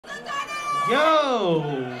Yo!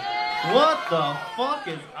 What the fuck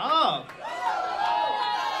is up?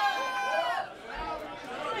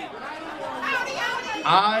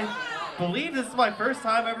 I believe this is my first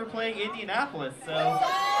time ever playing Indianapolis, so let's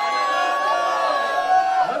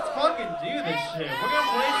fucking do this shit. We're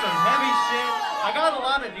gonna play some heavy shit. I got a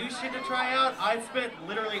lot of new shit to try out. I spent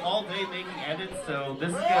literally all day making edits, so this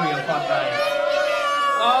is gonna be a fun night.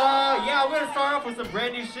 Yeah, I'm gonna start off with some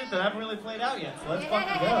brand new shit that I haven't really played out yet, so let's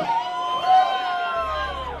fucking go.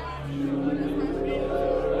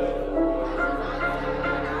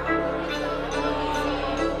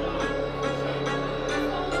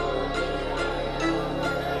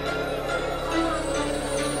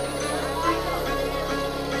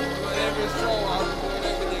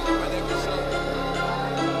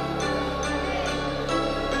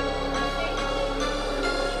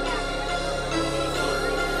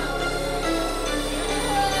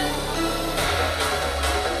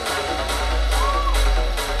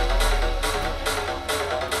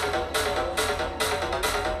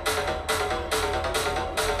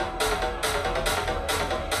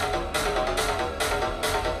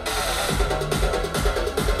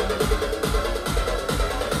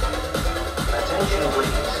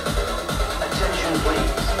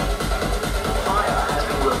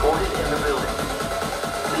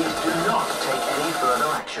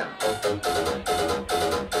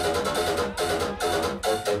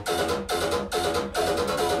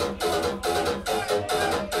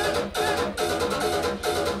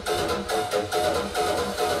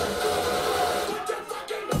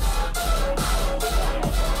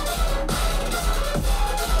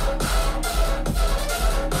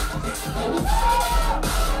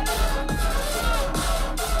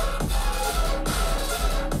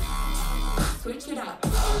 Switch it up.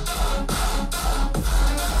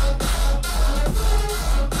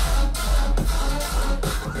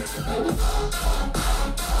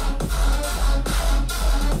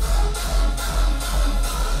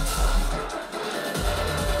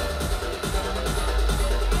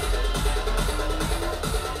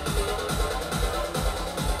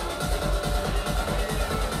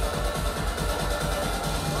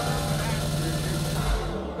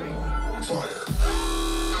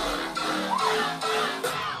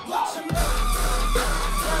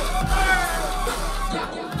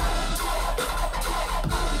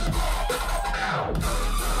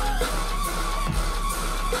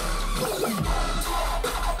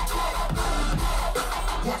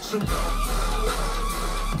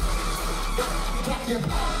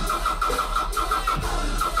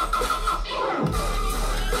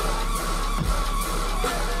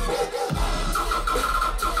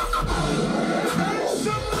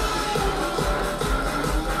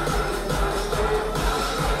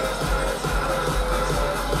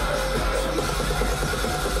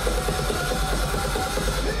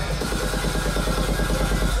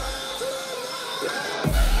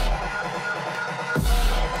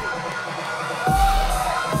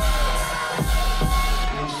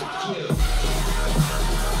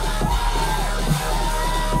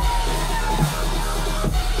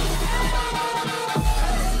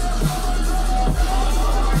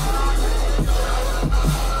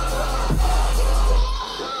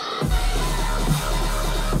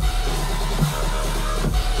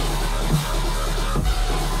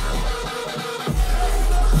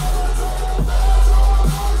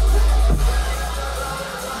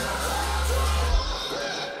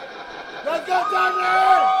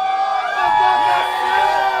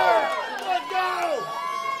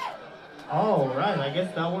 Alright, I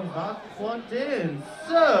guess that one's not plugged in,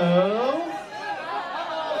 so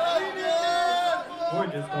we're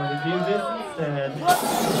just going to do this instead.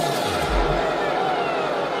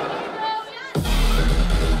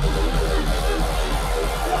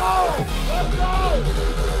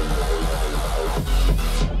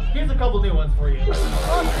 Here's a couple new ones for you.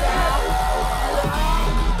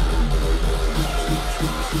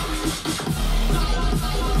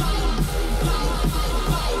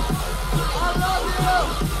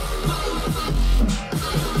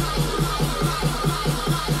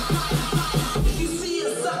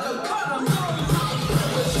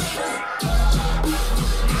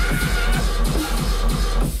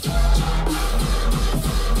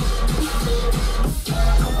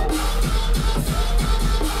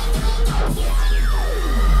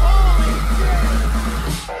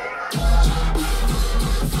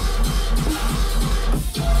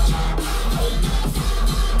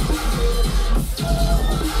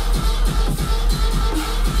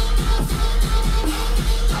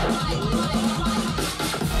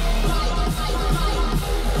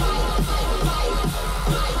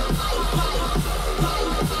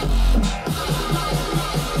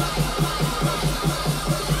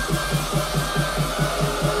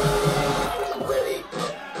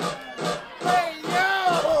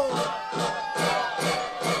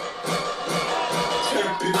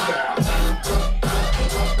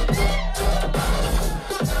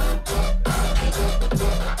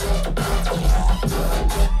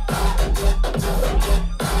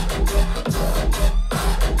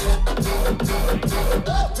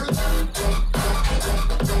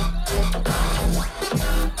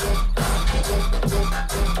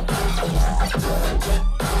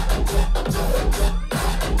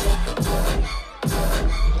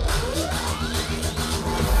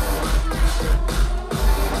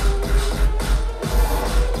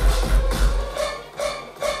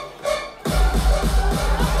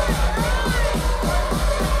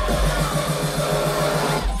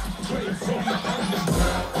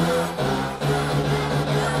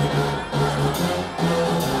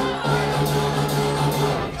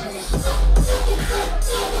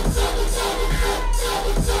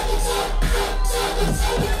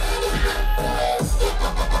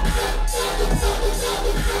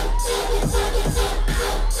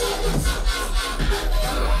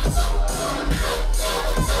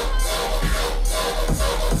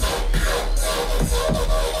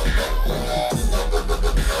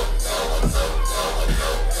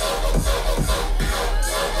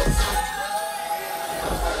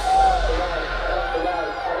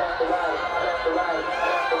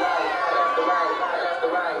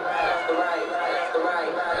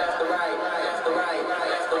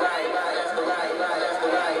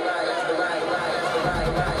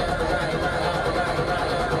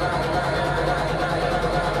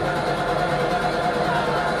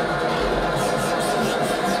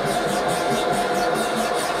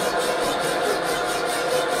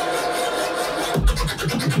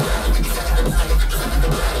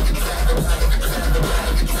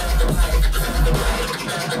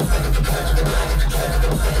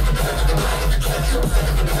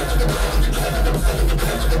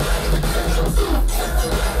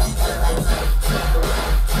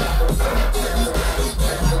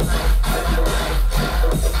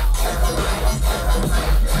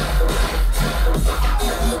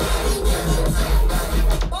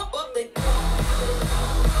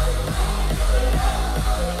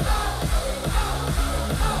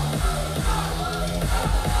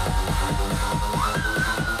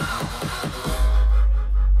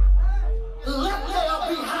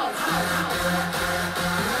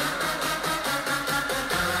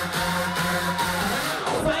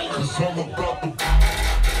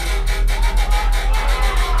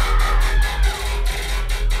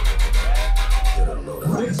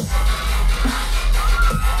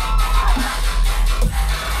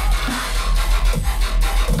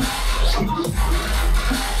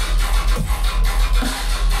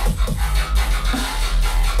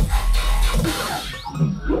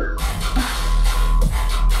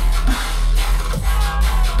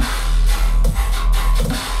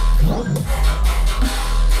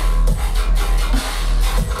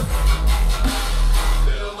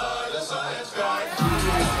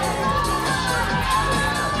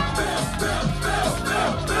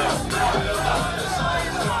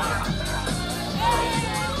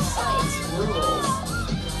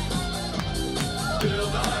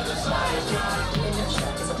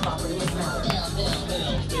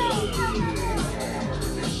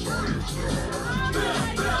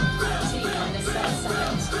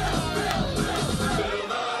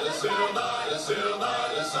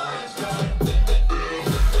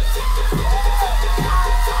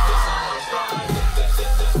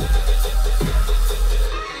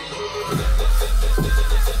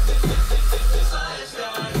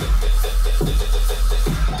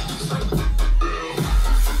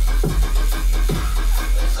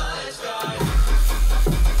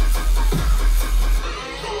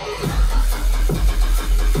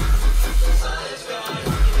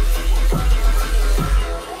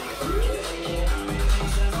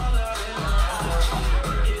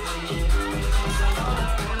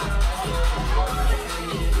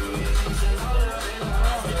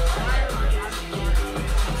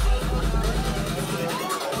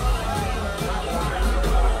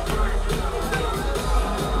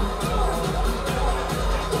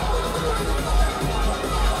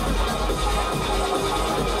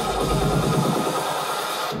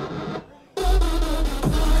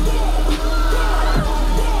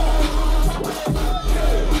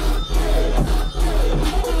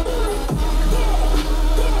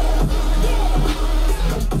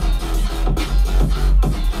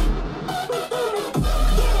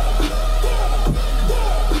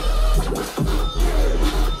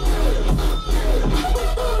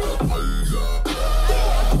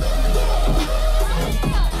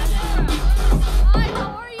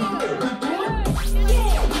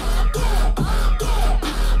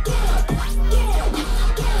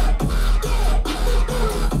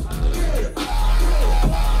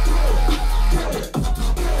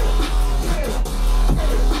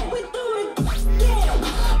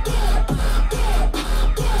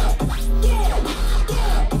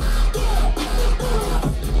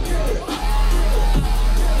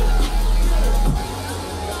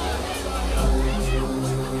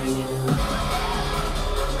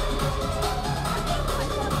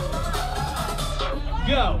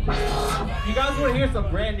 Yo, you guys want to hear some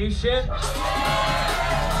brand new shit?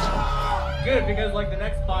 Good, because like the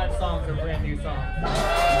next 5 songs are brand new songs.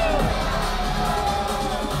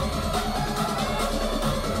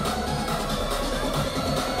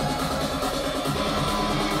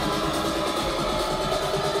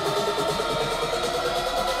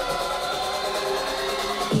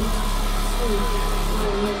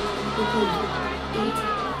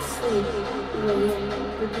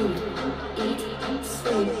 Eat,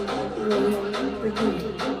 sleep, roll,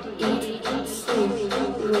 repeat.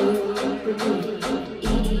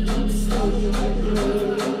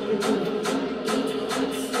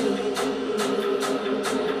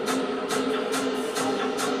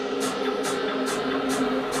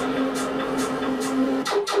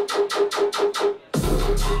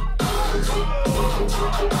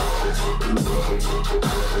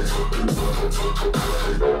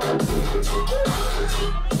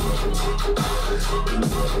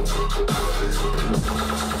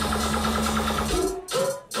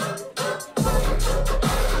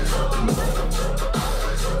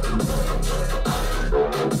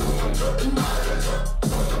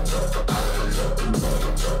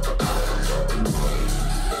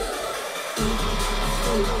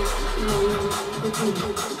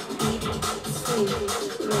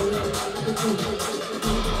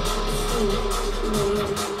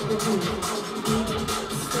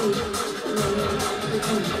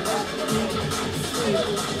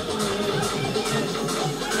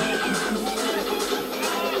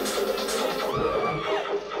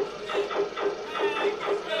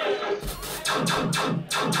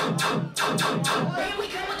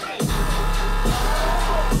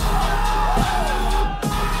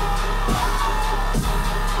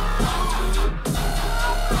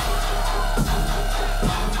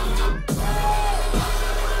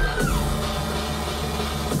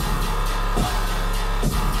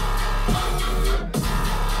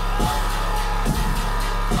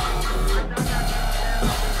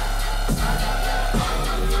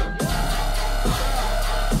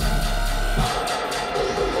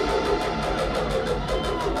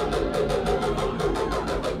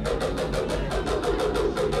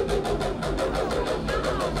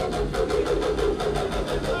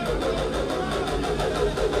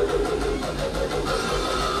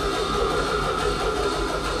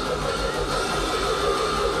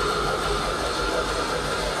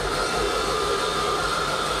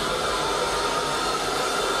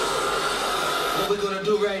 What we're gonna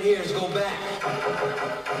do right here is go back.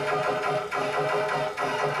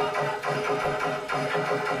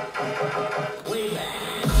 Way back.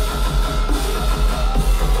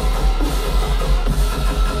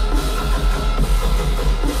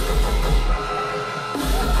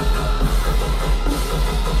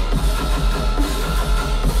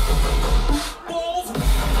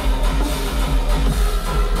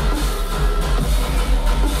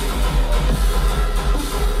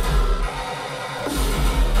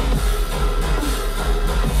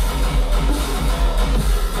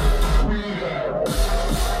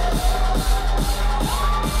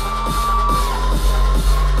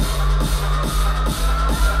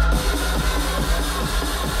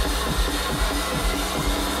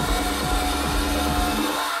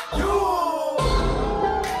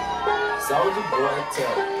 Soldier Boy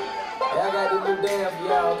Tech. Hey, I got this new dance for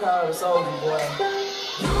y'all called the Soldier Boy.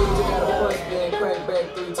 You just gotta punch, then crank back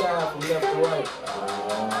 3 times from left to right.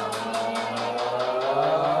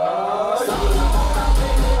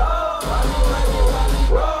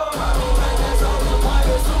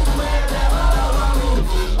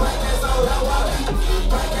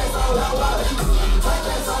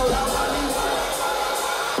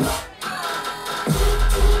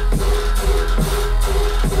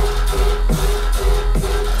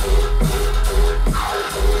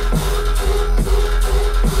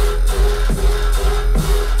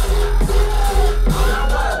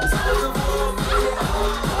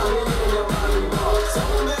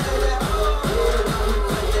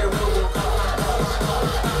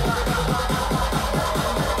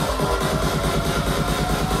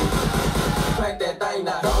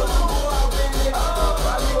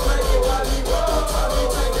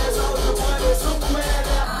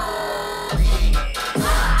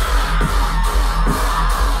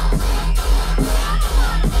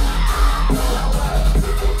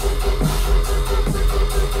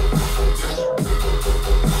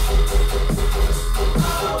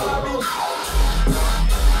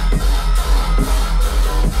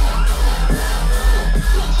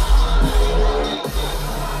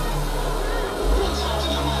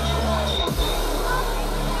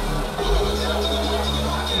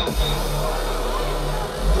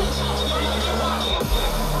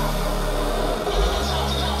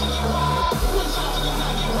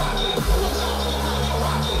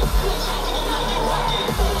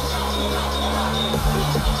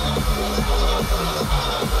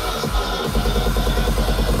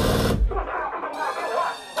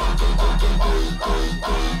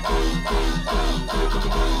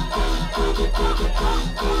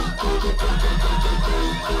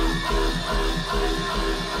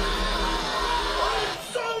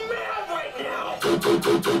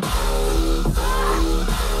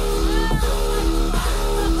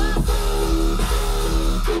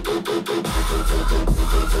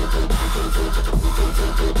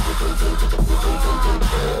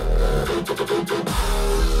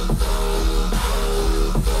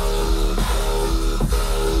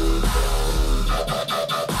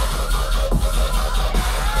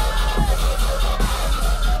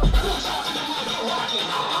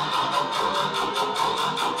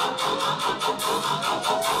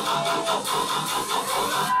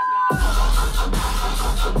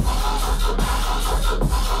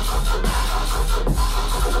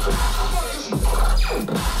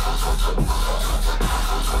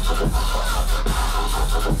 I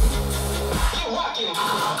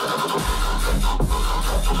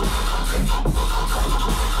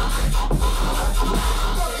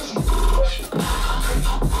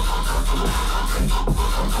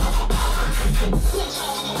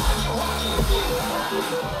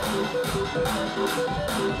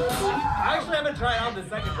actually haven't tried out the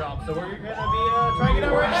second drop, so we're gonna be trying it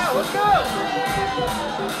out right now. Let's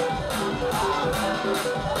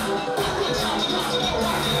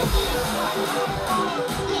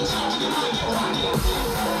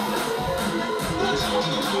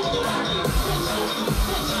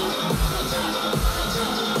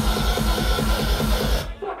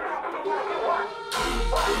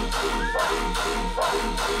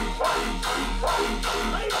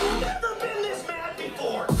I've never been this mad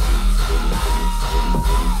before.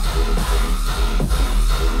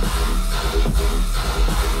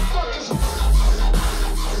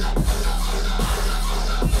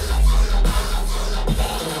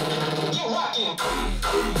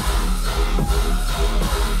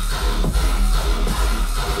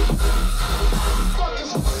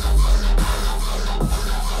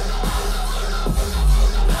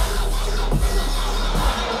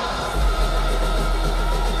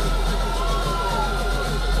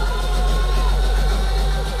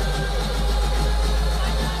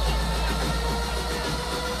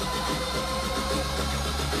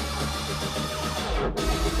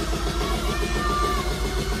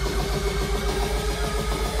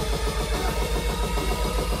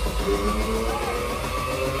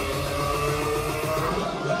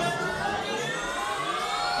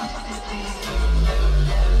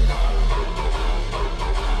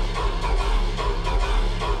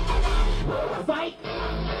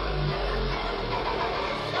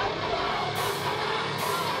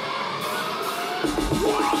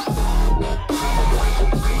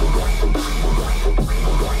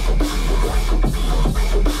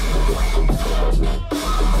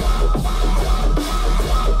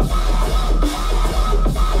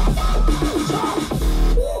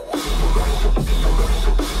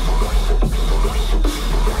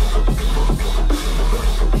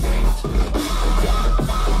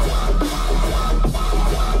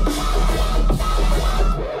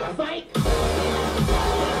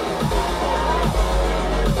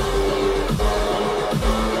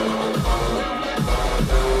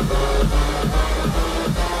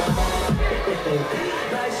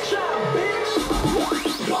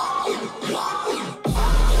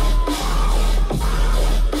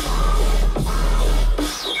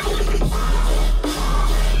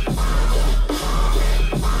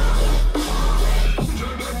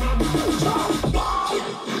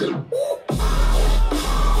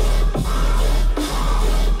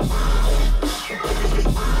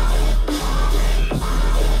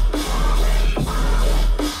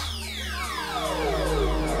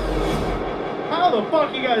 How the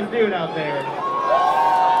fuck you guys doing out there?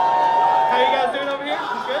 How you guys doing over here?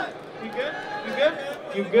 You good? You good? You good?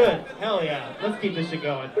 You good? Hell yeah. Let's keep this shit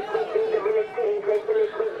going. Yes,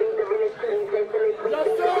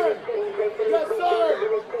 sir! Yes, sir!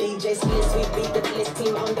 DJ Split, sweet beat, the bliss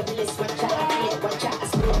team on the bliss. Watch out, watch out, I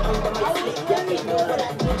split on the mic split. Y'all can't know what I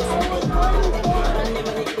do, just split. I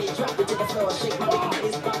never let it drop it to the floor, shake my big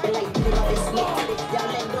bodies, popping like do my face slick. Y'all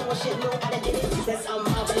let go of shit, know how to get it. That's all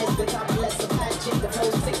marvelous, the top less of magic. The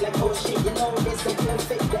flow sick like oh shit, you know this, I'm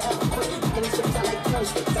perfect, the ever quick. I can switch, I like no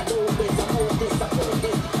sticks, I do this, I hold this, I hold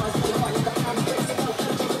this. Constantly on the I'm crazy, no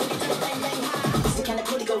country, to the bang bang high. It's the kind of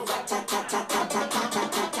booty go rat tat tat tat tat tat tat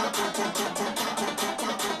tat tat tat tat tat tat tat.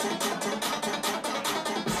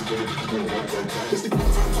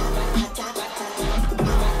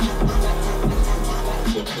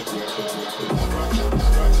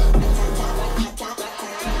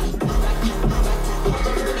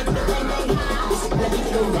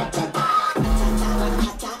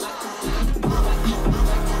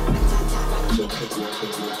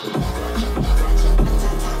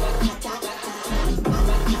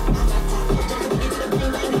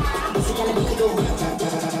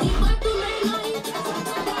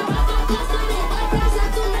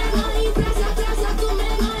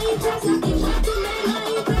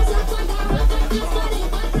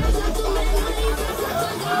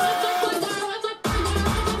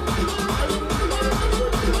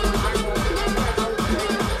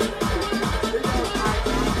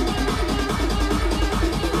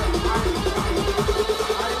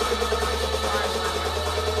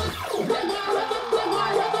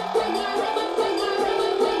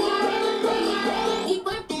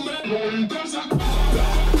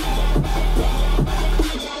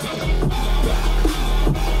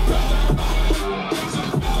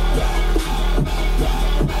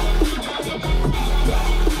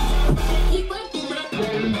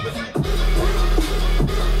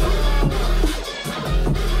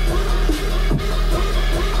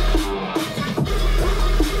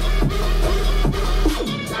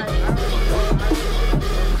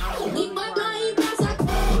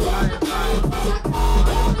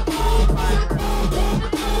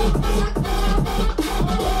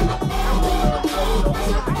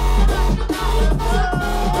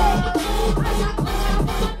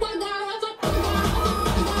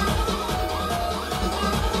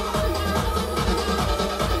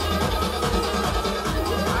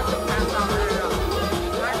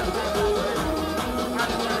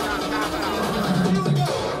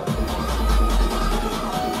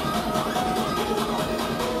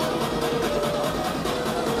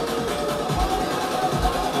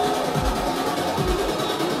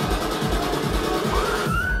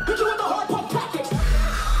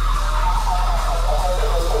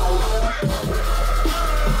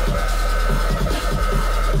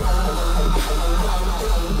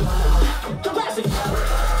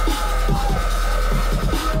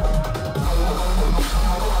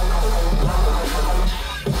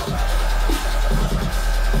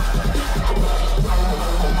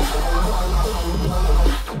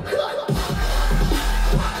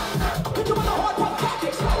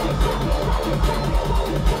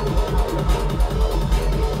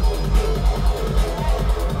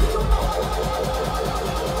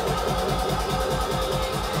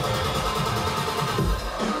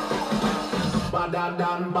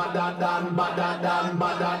 badadan, badadan, badadan,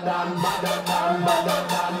 badadan, badadan,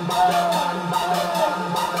 badadan, badadan, badadan.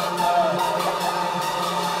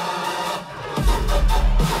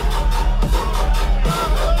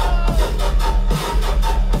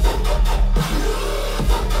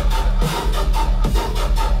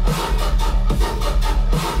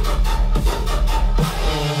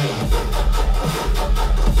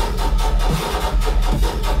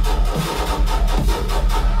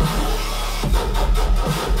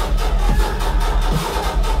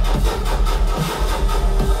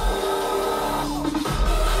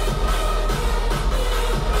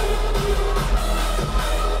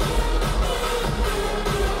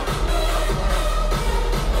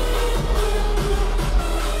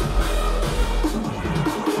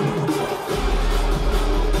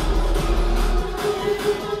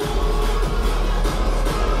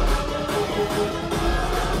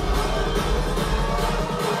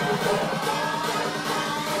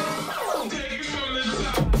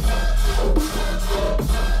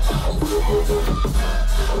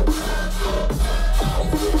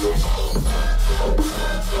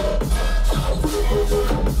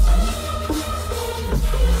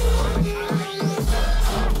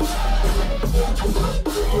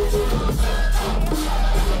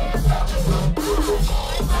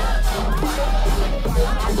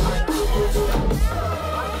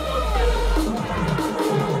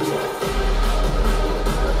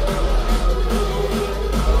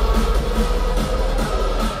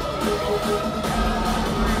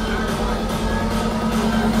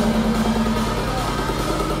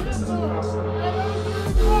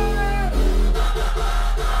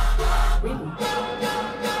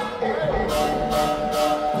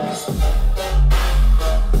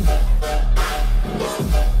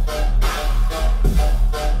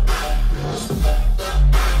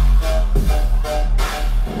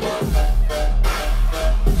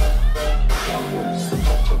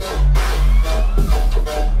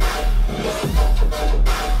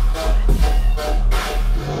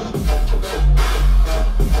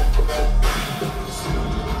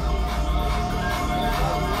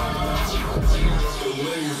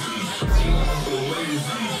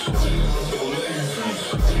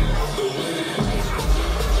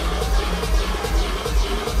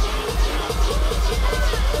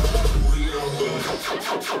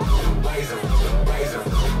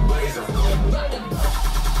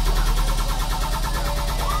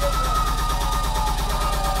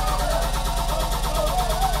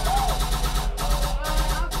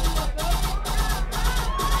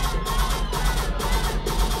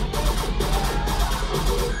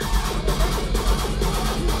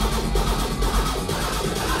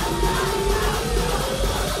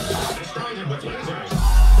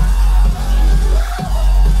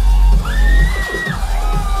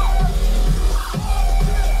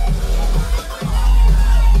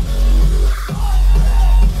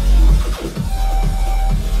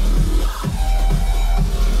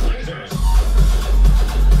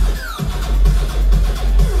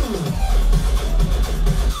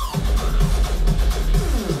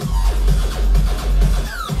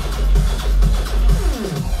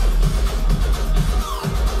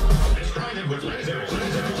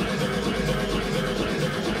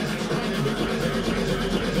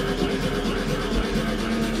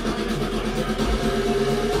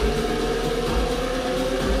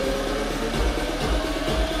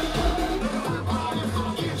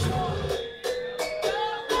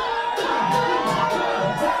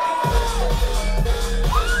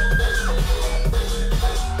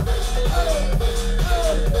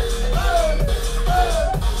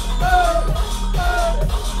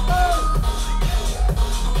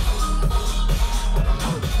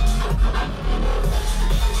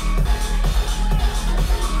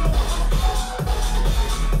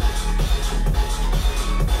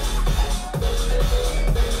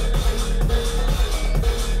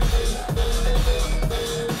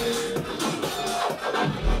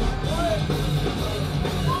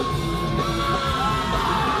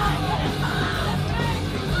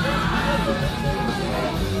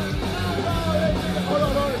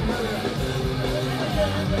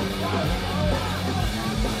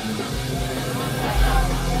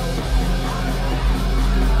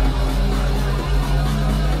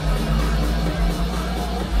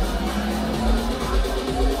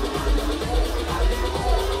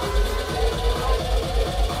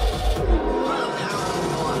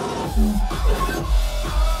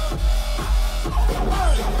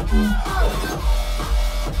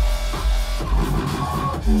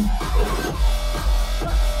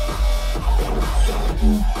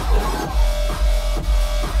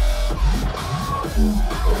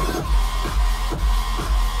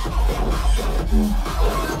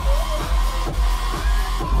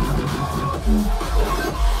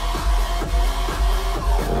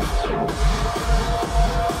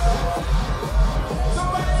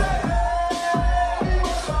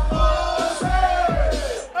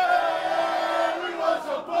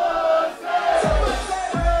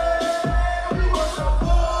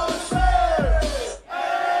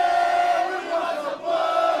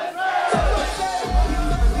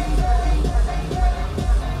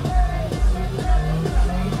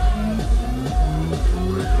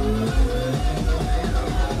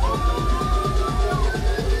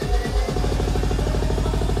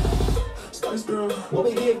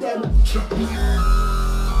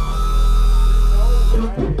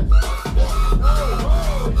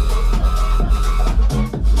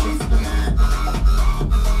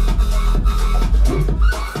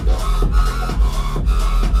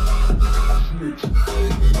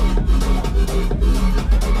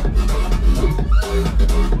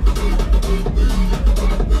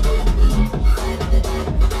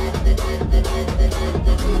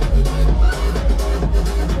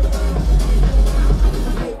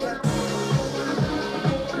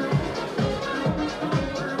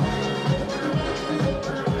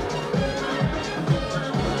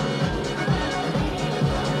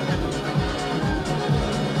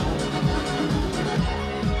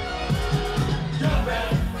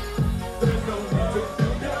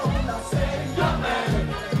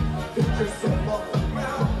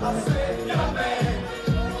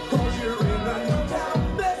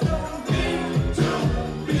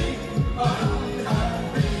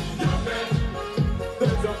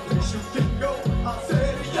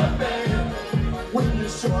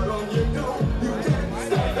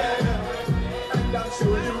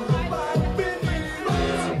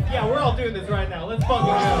 Yeah, we're all doing this right now. Let's fucking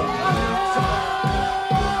go.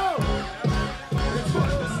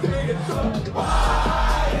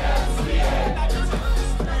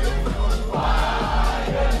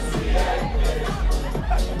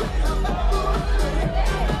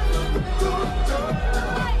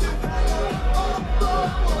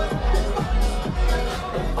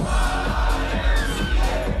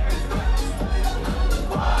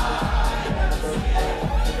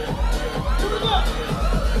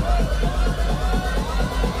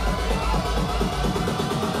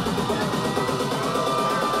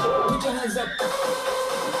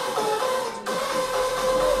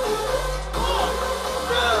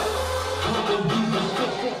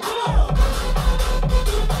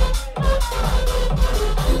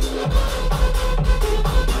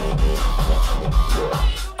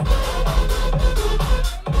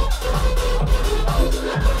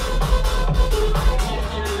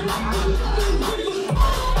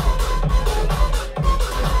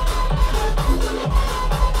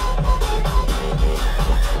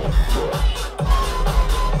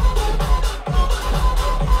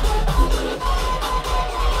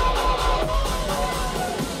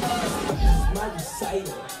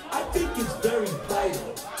 I think it's very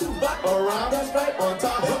vital to rock around. That's right, on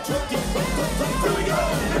top of tricky. Here we go.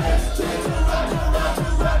 To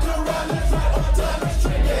rock around. That's right, on top of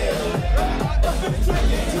tricky.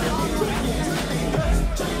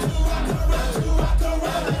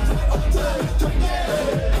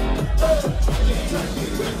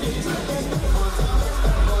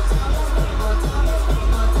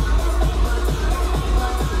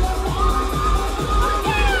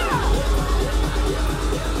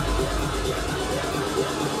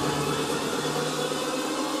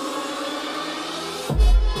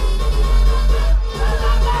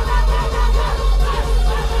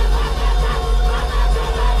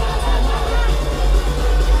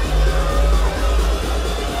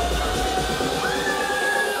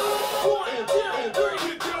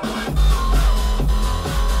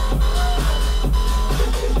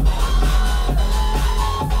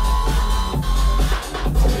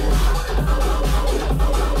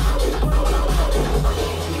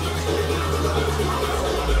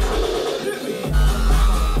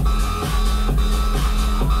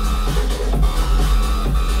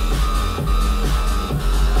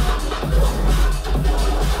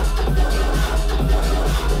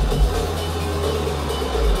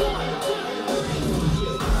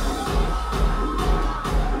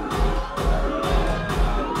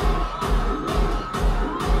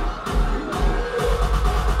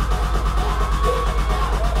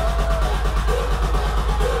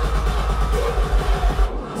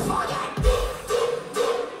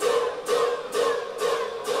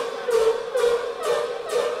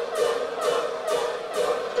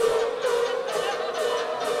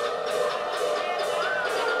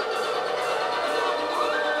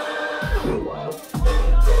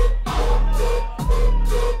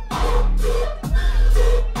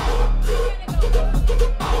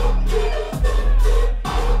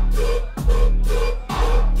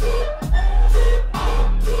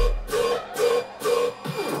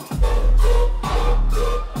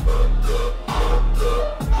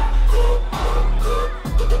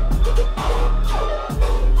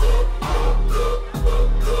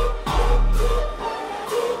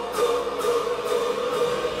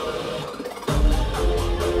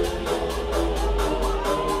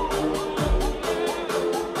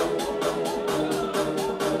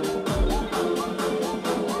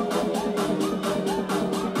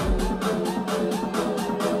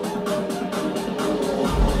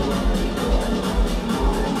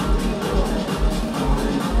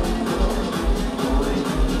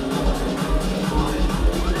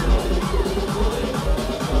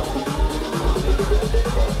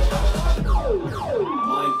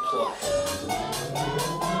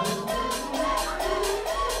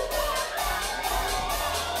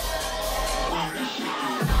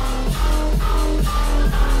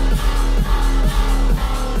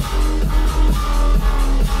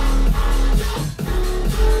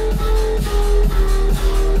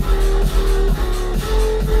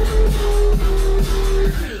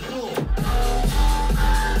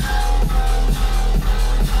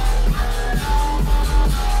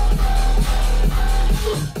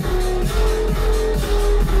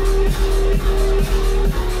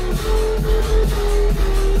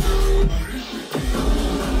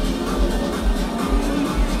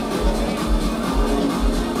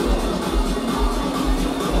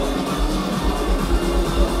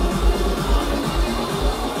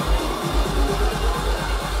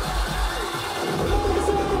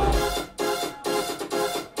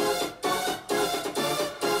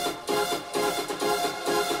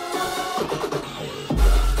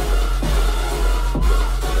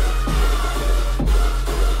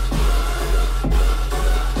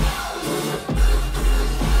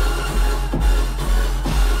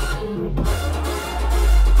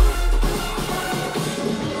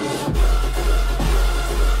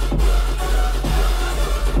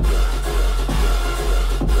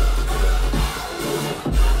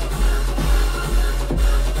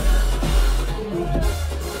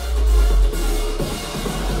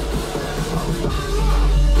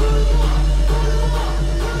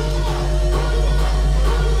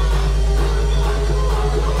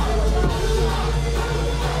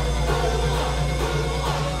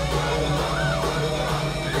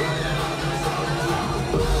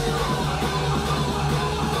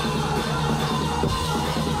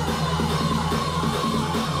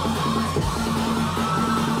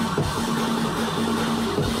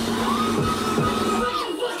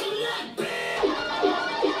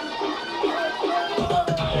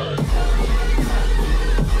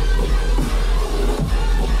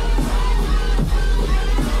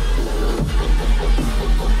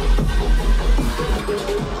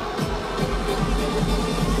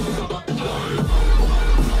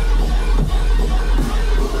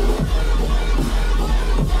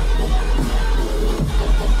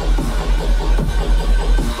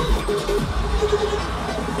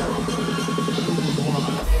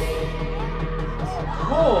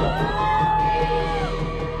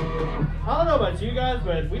 about you guys,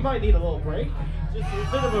 but we might need a little break. Just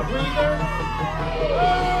a bit of a breather.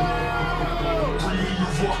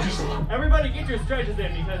 Everybody get your stretches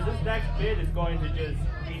in because this next bit is going to just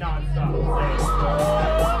be non-stop.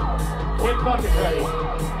 So get fucking ready.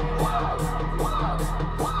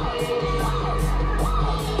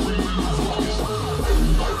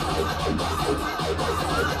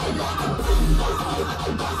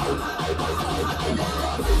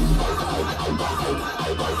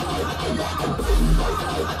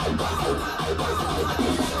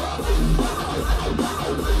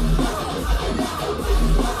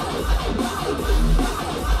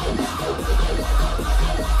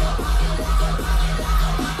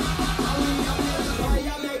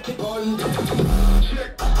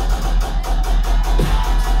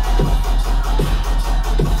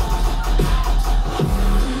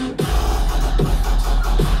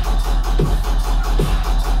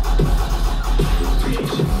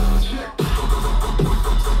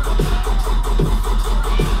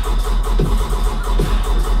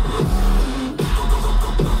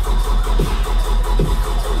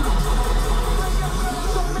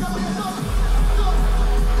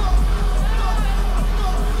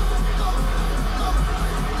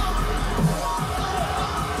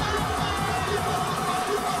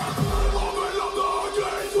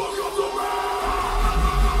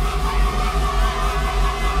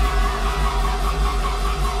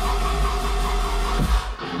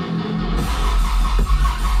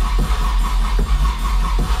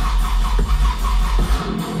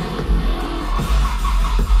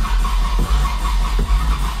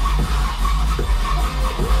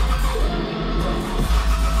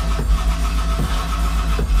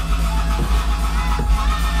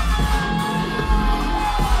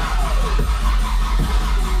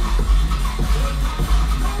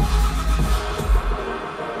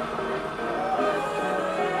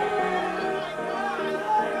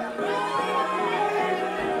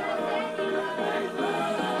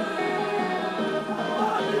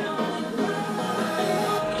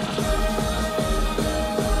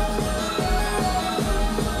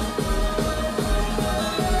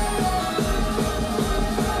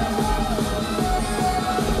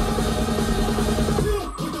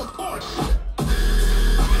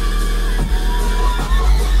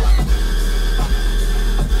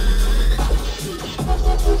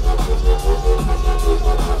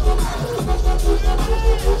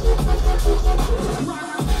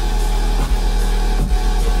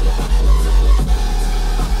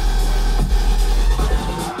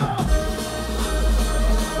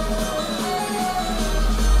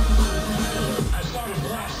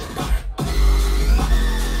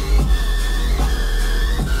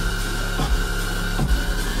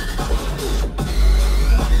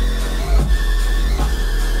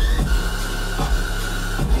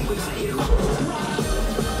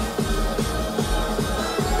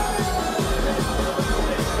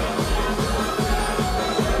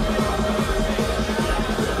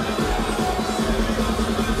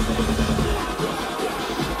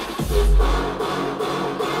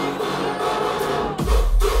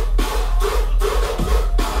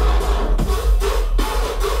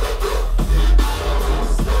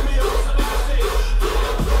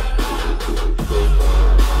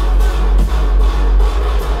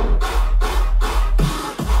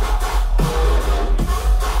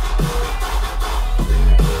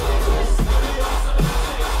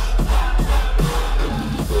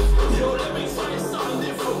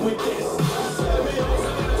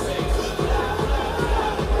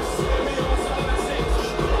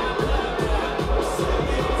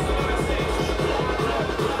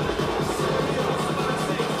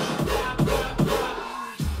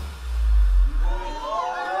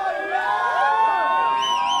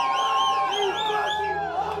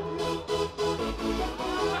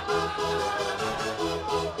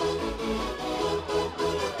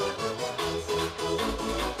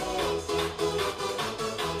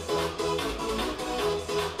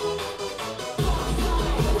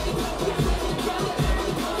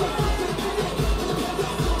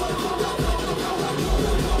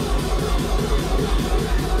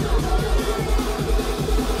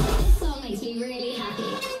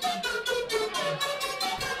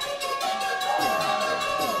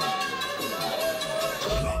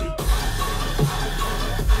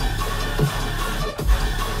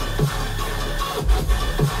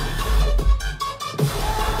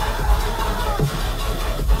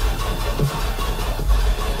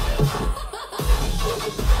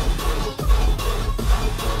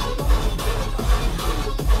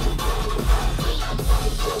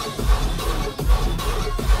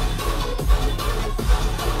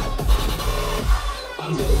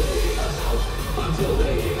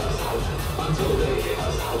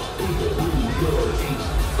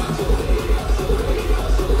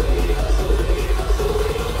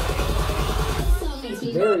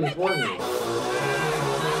 Very horny.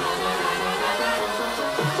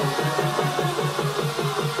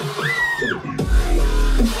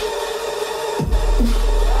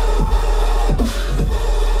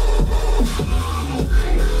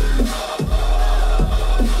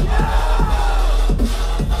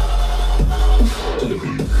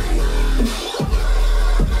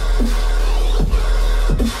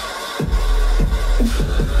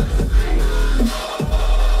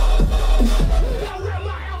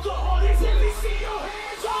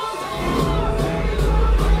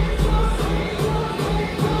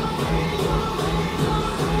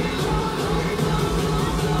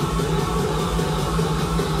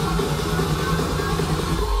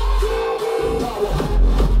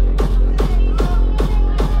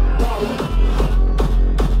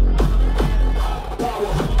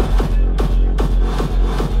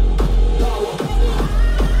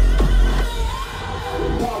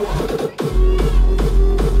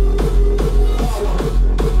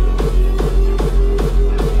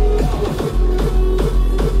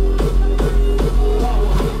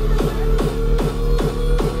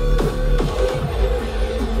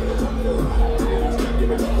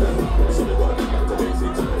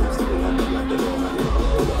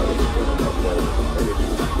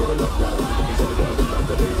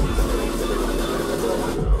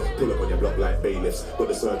 Got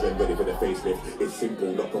the surgeon ready for the facelift. It's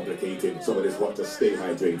simple, not complicated. Some of this what just stay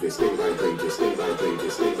hydrated, stay hydrated, stay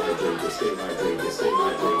hydrated, stay hydrated, stay hydrated, stay hydrated, stay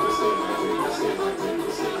hydrated, stay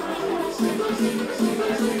hydrated, stay hydrated, stay hydrated, stay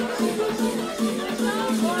hydrated.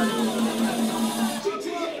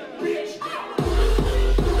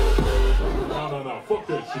 No, fuck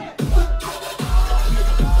that shit.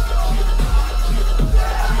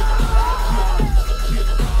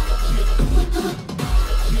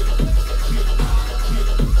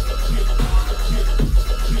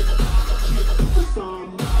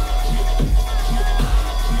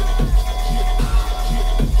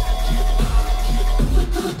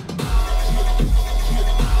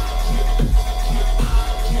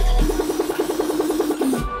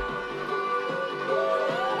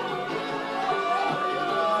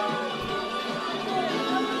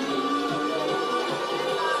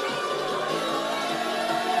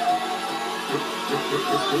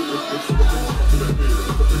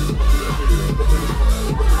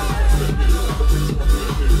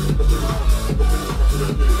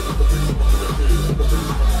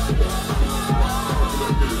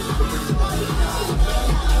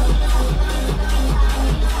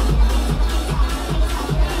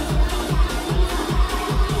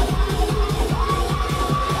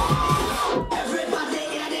 Everybody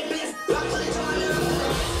in the place.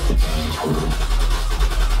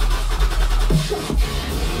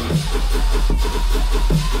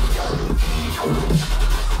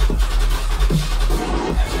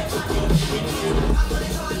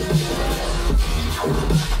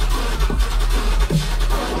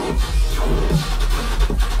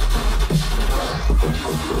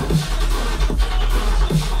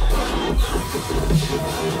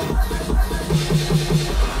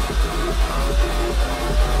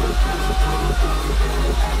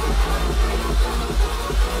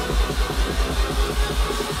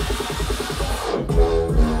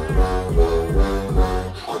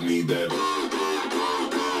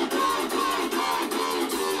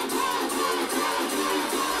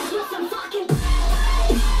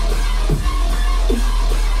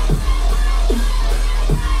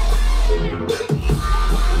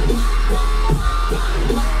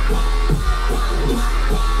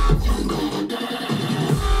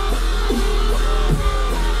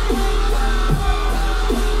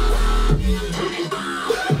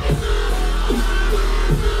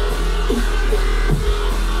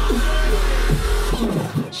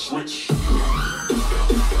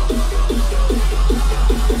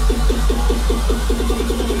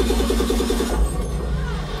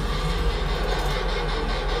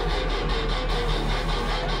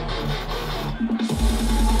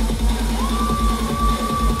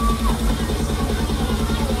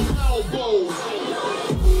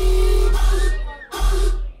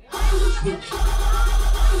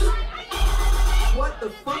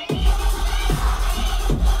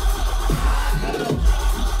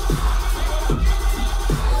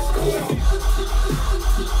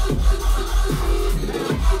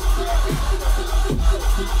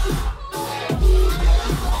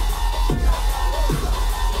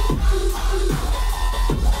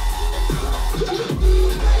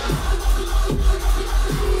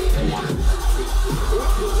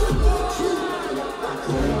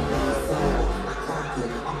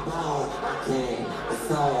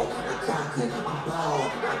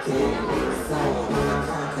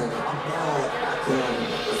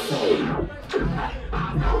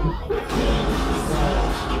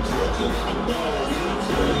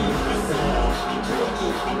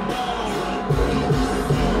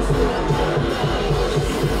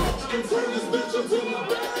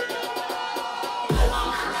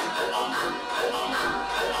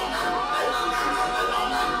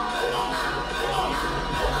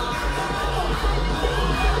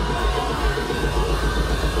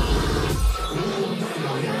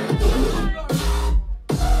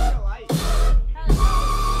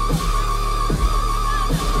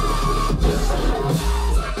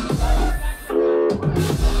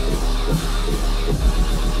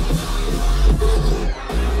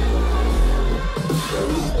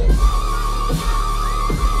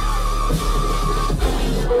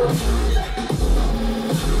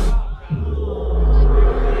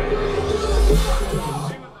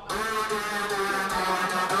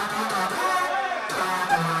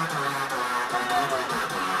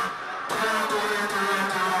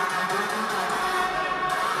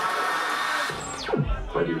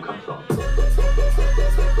 Where do you come from?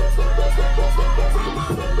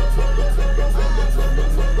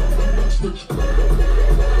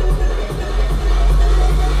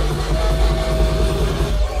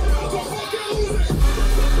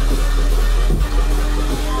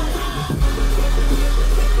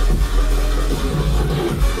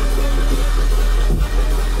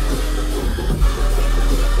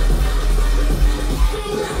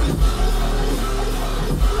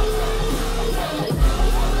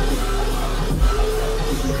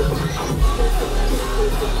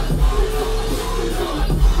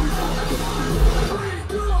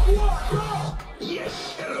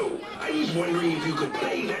 Yes, hello. I was wondering if you could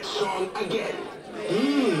play that song again.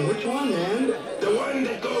 Which one, man? The one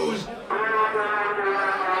that goes...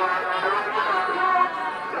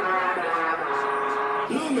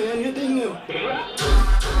 No, man, you're thinking of...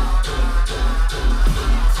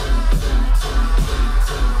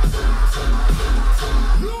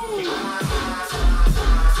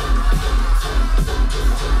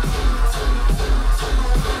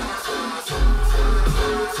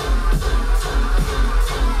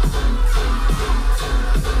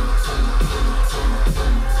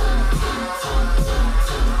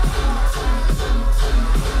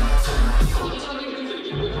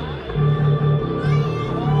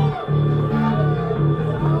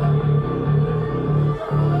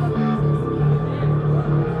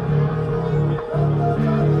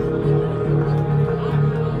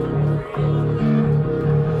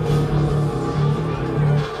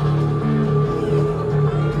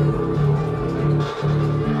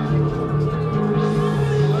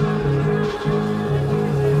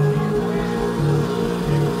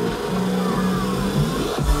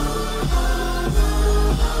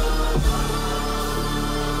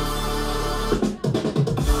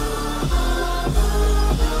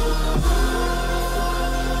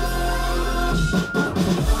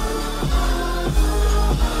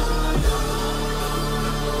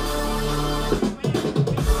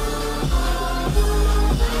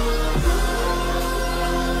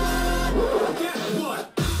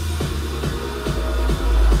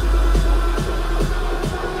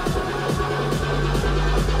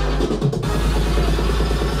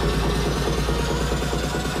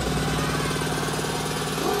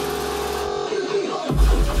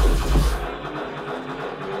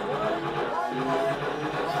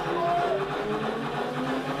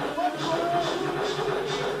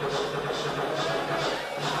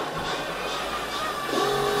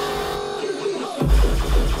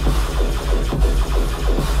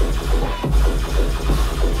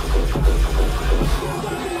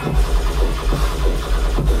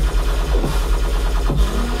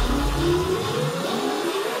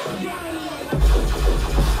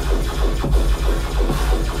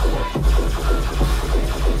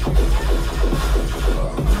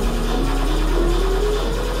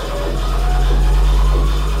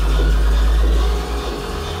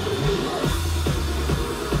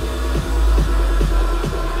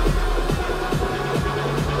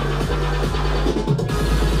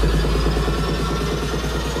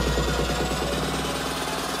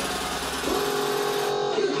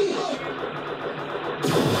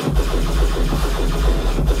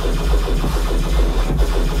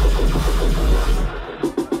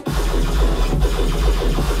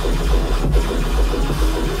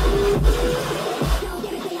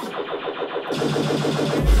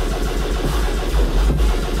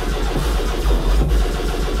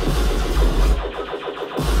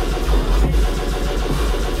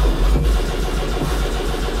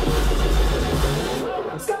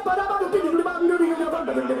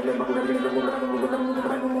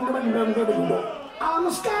 I'm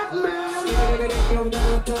a scat man.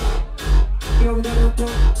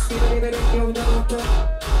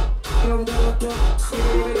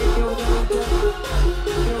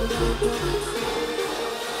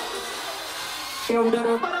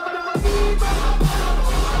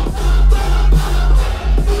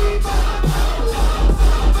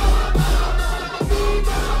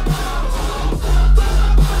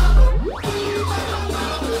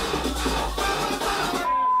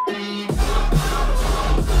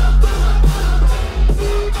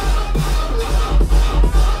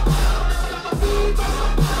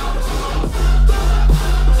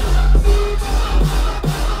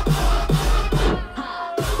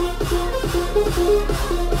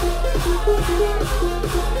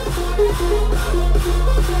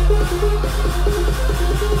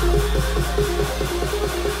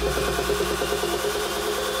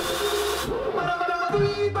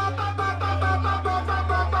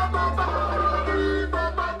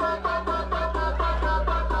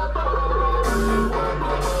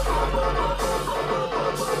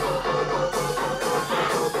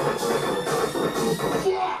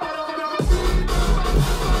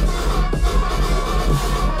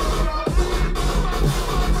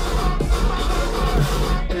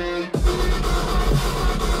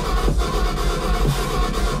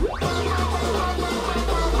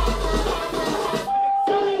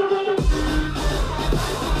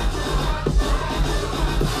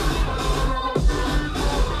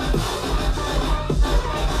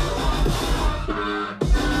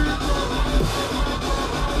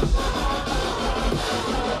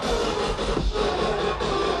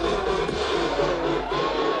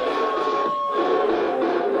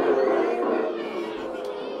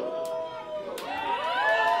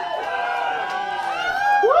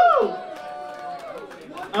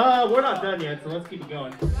 we're not done yet, so let's keep it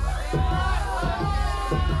going.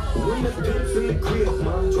 When the pimp's in the crib,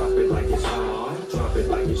 mom, drop it like it's hot. Drop it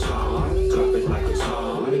like it's hot. Drop it like it's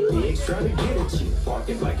hot. When the pigs try to get at you, park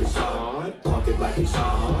it like it's hot. Park it like it's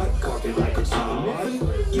hot. Park it like it's hot.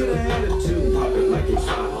 Get an attitude, pop it like it's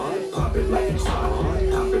hot. Pop it like it's hot.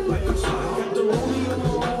 Pop it like it's hot. Got the rollie on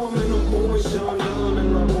my arm and I'm pouring Sean down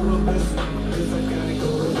and I'm on the best. Cause I gotta go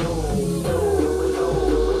alone.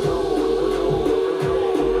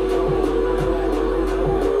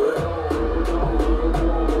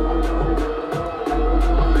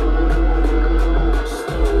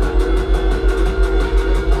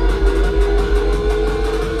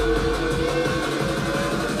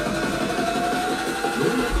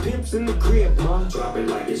 In the crib, mom, drop it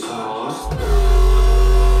like it's hot.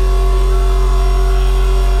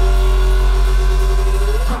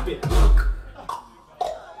 Pop it.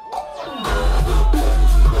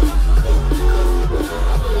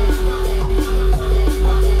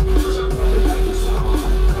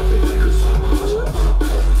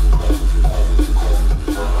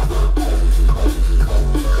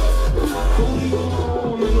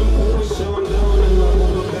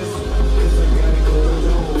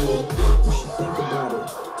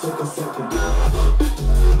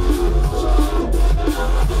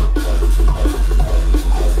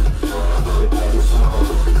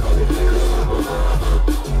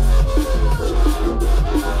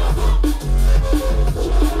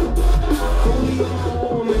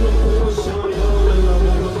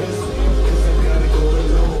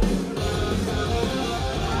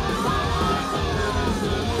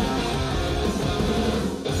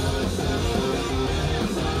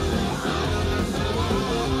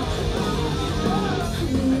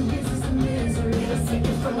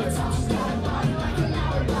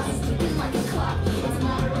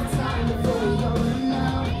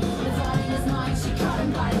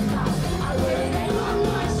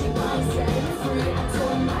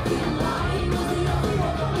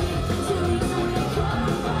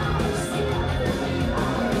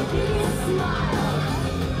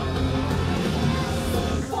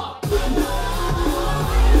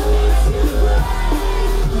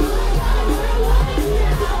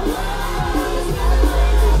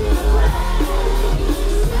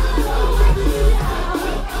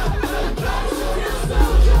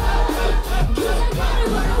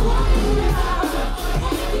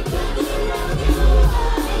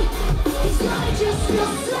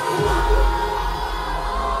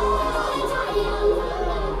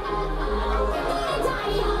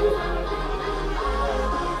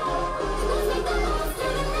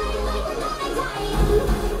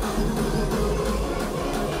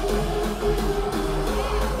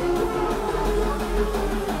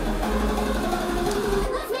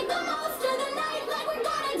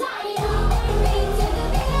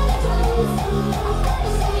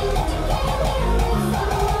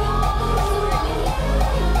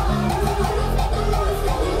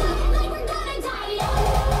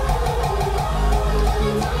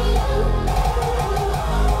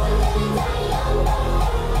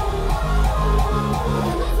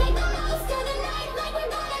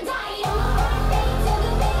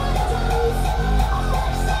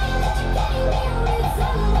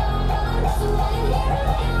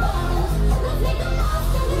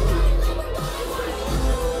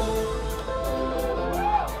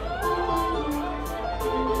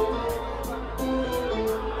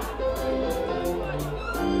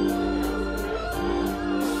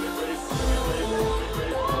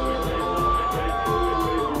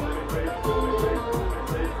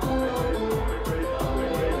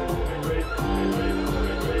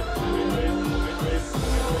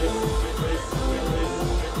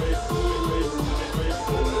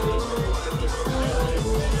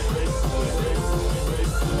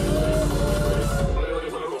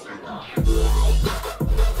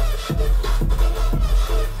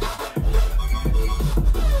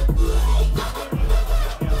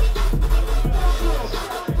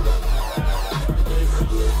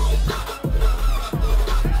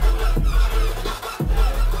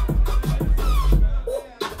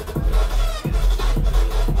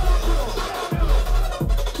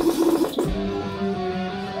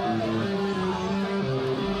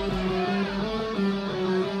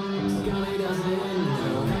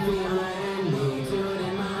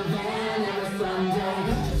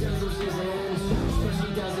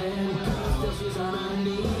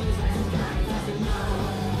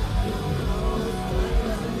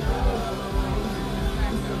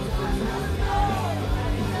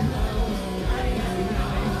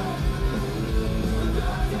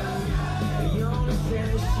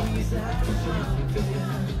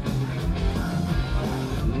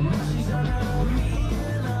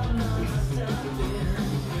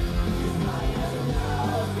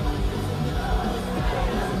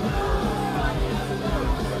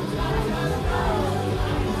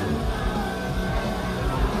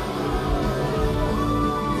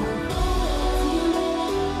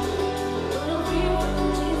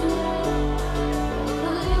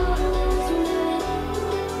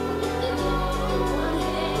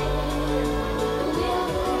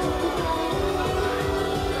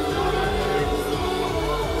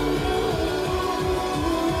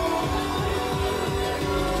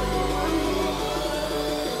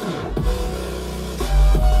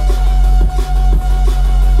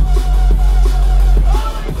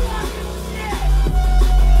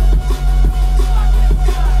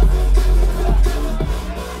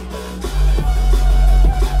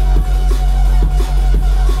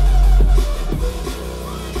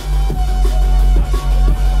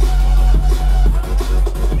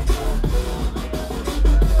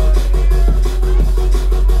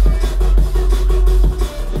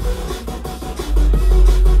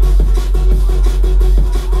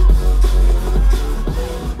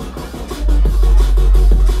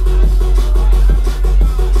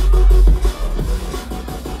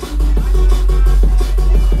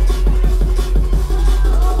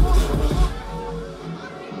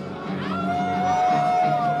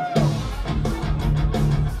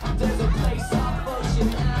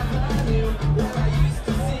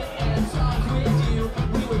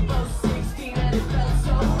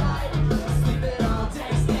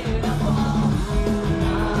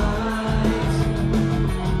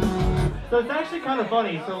 it's actually kind of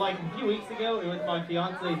funny. So like a few weeks ago, it was my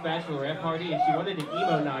fiance's bachelorette party, and she wanted an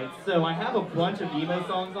emo night. So I have a bunch of emo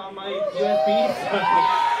songs on my USB.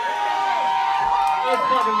 So it's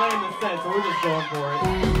fucking lame in the set, so we're just going for it.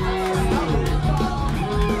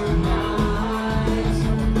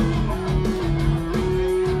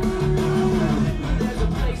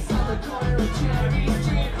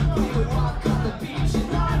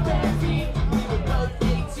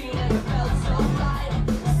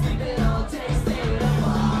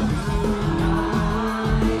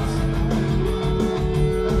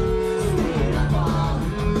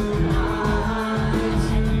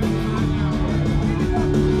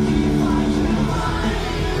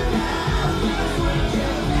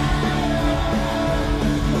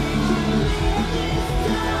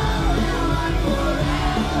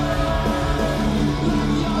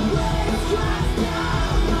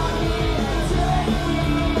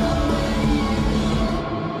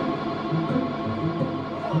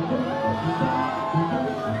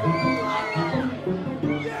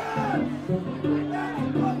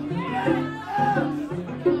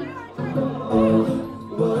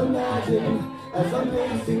 As I'm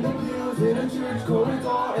pacing the pews in a church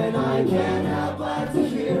corridor, and I can't help but to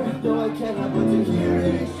hear, no, I can't help but to hear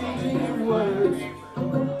it exchanging your words.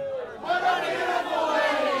 What a beautiful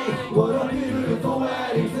wedding! What a beautiful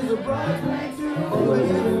wedding! Says a bridesmaid to a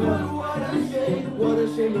wedding. What a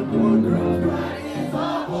shame the poor girl's bride is a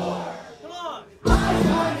whore. Come on! I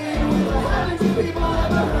got in with the haven't you people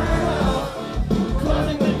ever heard of?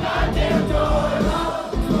 Closing the goddamn door.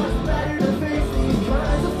 It's much better to face these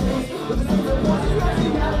kinds of things with a sense of what's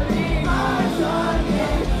rationality. I shot in.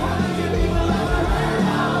 Haven't you people ever heard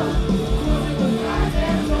of? Closing the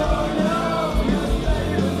goddamn door. It's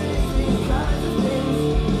better to face these kinds of things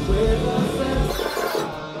with a sense.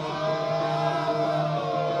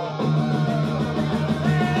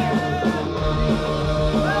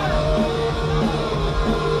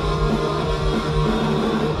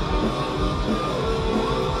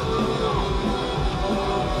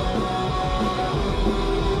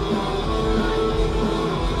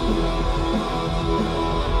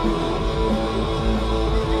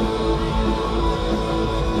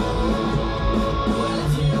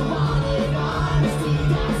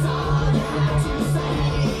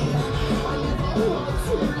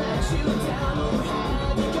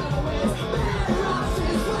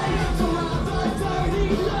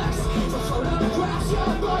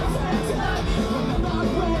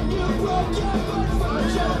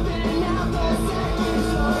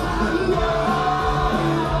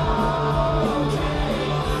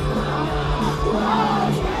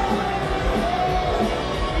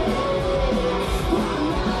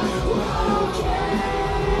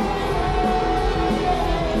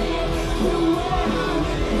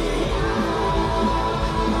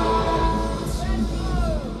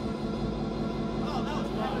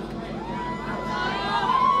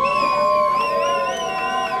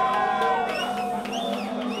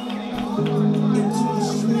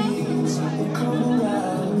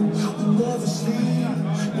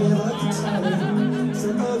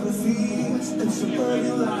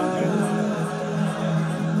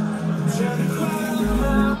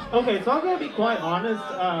 Okay, so I'm gonna be quite honest.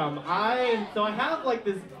 I have like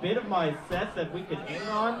this bit of my set that we could end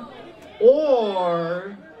on,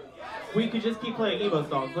 or we could just keep playing emo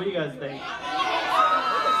songs. What do you guys think?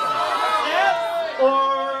 Sets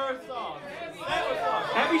or songs?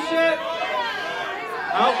 Heavy shit.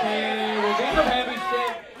 Okay, we'll do some heavy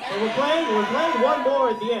shit. And we're playing one more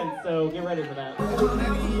at the end, so get ready for that.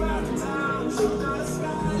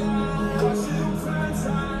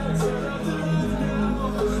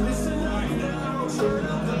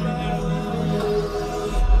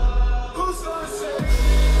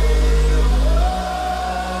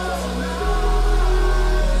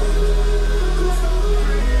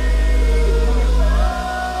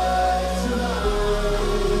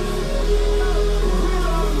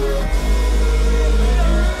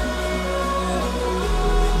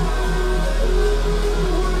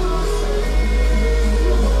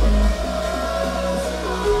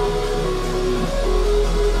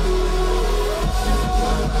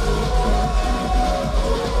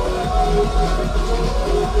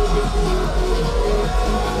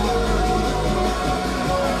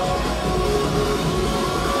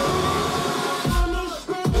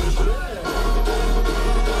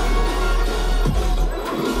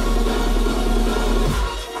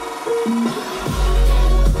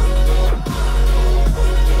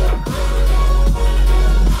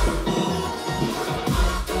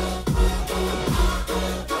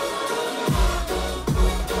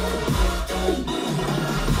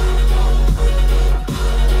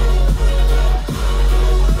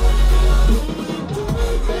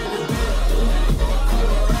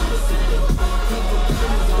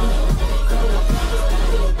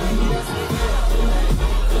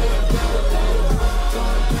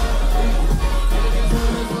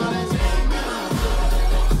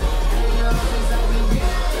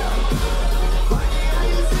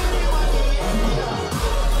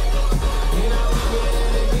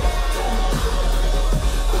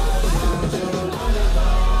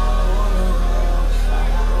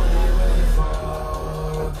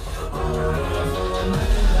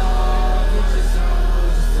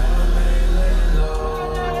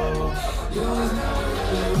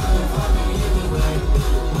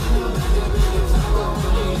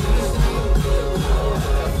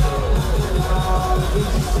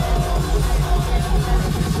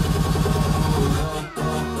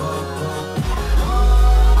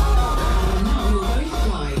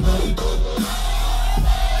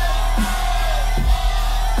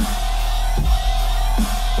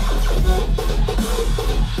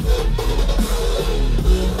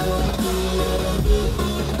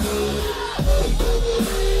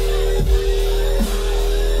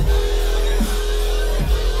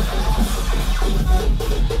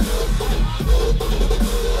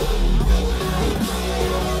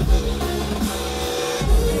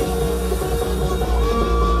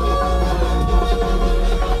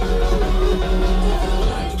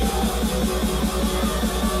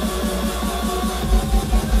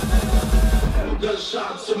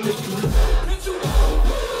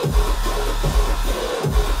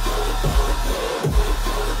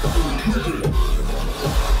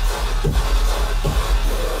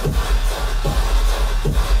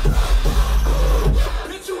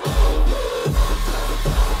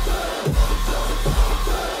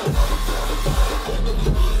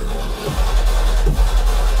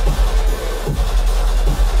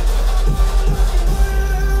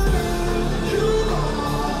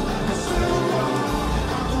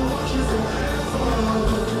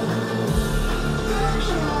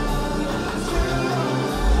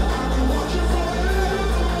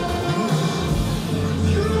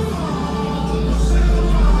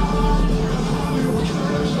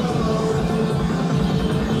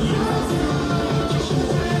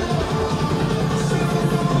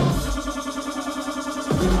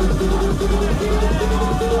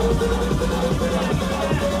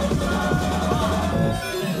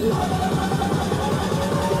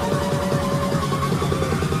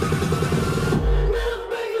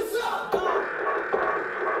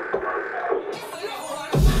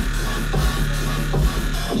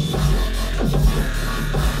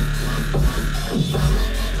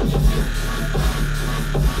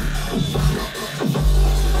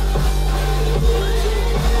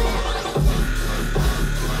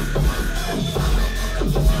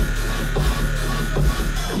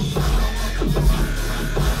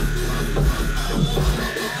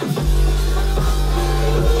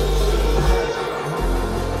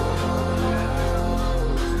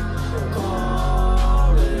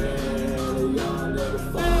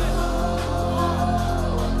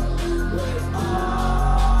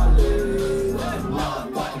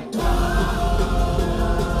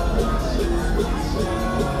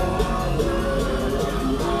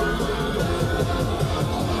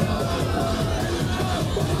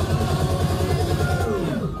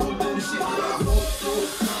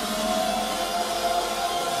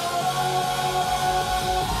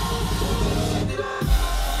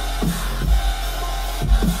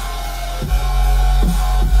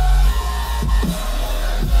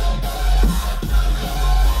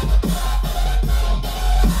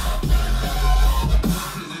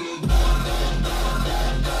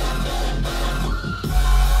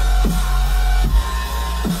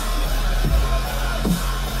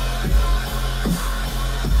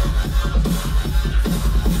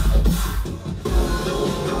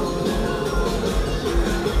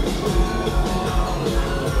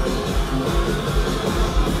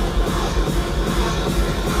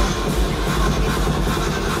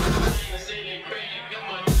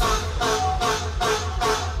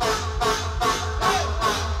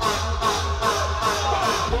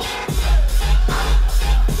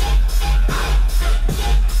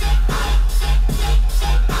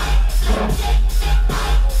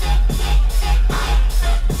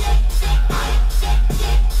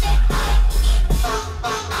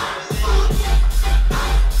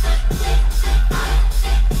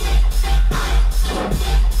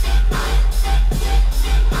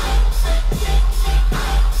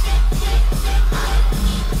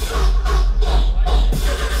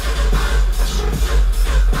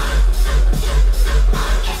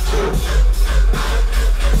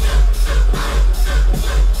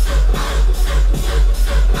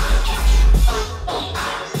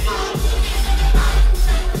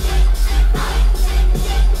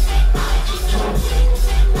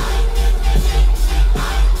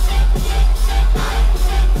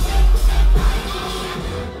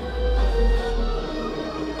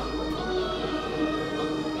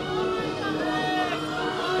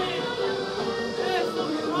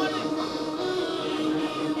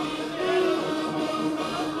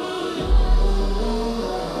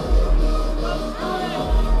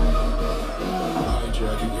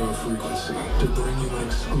 frequency to bring you an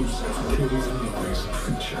exclusive Kills and Noise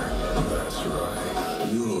feature. That's right.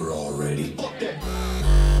 You're already booked it.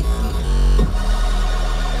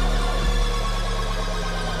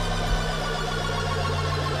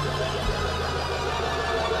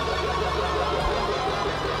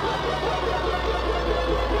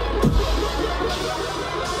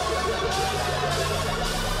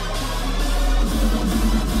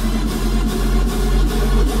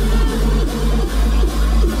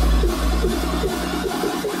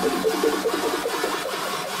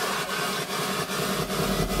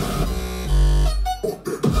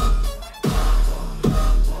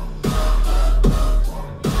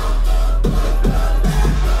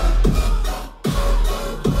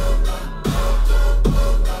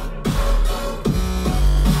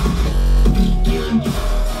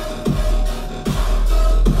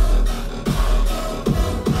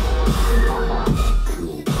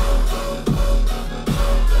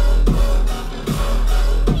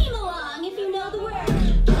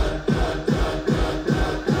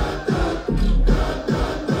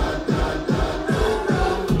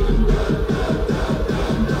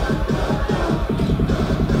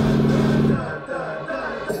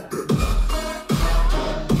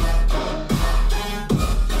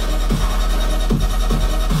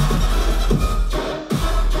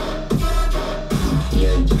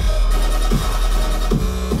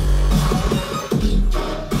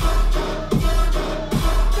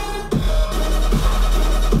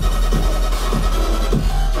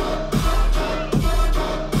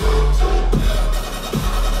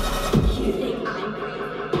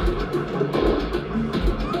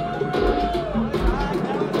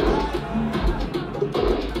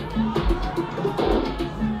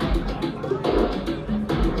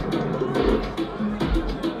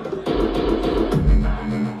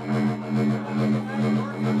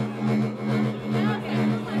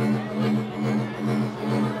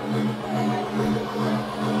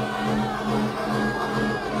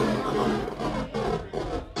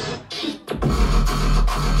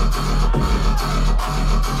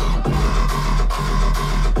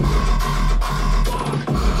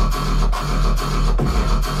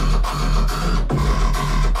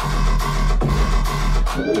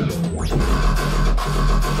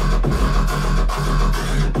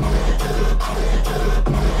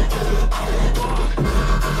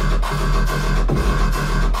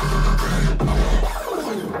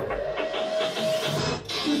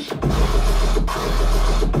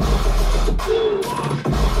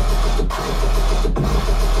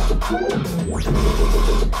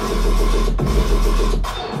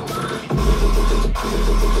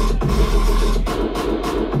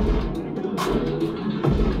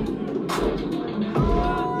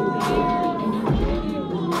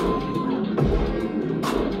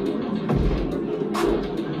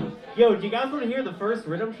 So, do you guys want to hear the first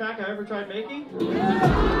rhythm track I ever tried making?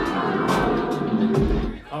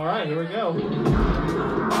 Alright, here we go.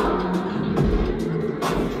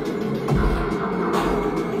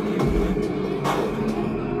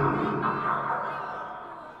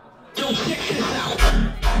 Yo, check this out.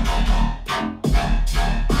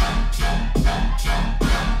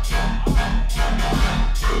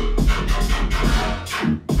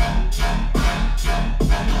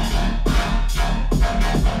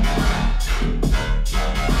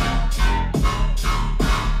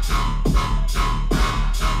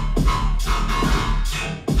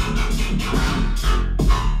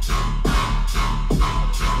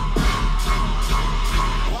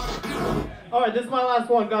 Alright, this is my last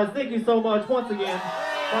one, guys. Thank you so much once again.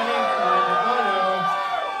 My name's Simon, I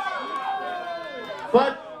know.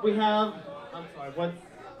 But we have, I'm sorry, what's...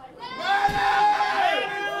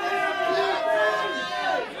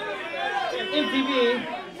 MTV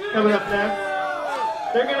coming up next.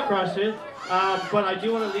 They're gonna crush it. But I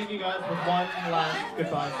do want to leave you guys with one last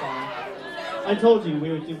goodbye song. I told you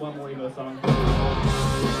we would do one more Evo song.